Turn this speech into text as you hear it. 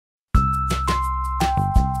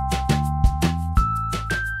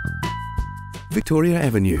Victoria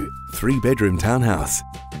Avenue, 3-bedroom townhouse.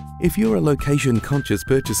 If you're a location-conscious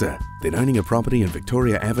purchaser, then owning a property in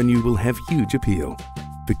Victoria Avenue will have huge appeal.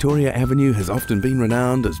 Victoria Avenue has often been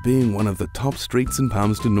renowned as being one of the top streets in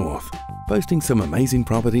Palmerston North, boasting some amazing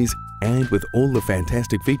properties, and with all the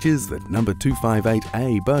fantastic features that number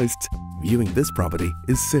 258A boasts, viewing this property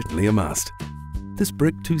is certainly a must. This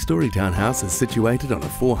brick 2-storey townhouse is situated on a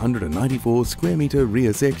 494 square metre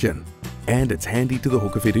rear section, and it's handy to the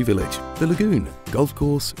Hokowhitu Village, the lagoon, golf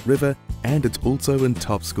course, river, and it's also in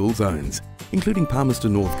top school zones, including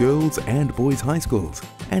Palmerston North Girls and Boys High Schools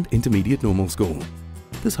and Intermediate Normal School.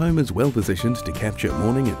 This home is well positioned to capture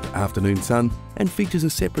morning and afternoon sun and features a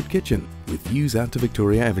separate kitchen with views out to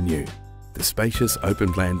Victoria Avenue. The spacious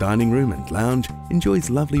open-plan dining room and lounge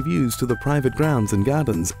enjoys lovely views to the private grounds and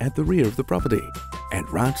gardens at the rear of the property, and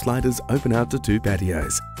ranch sliders open out to 2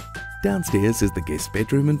 patios. Downstairs is the guest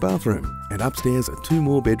bedroom and bathroom, and upstairs are 2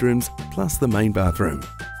 more bedrooms plus the main bathroom.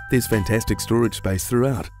 There's fantastic storage space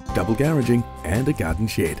throughout, double garaging and a garden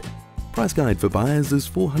shed. Price guide for buyers is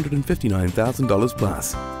 $459,000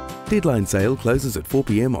 plus. Deadline sale closes at 4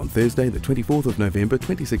 p.m. on Thursday the 24th of November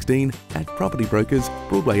 2016 at Property Brokers,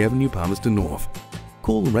 Broadway Avenue, Palmerston North.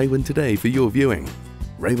 Call Raywin today for your viewing.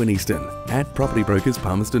 Raywin Easton at Property Brokers,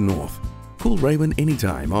 Palmerston North. Call Raywin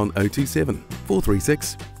anytime on 027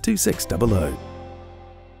 436 2600.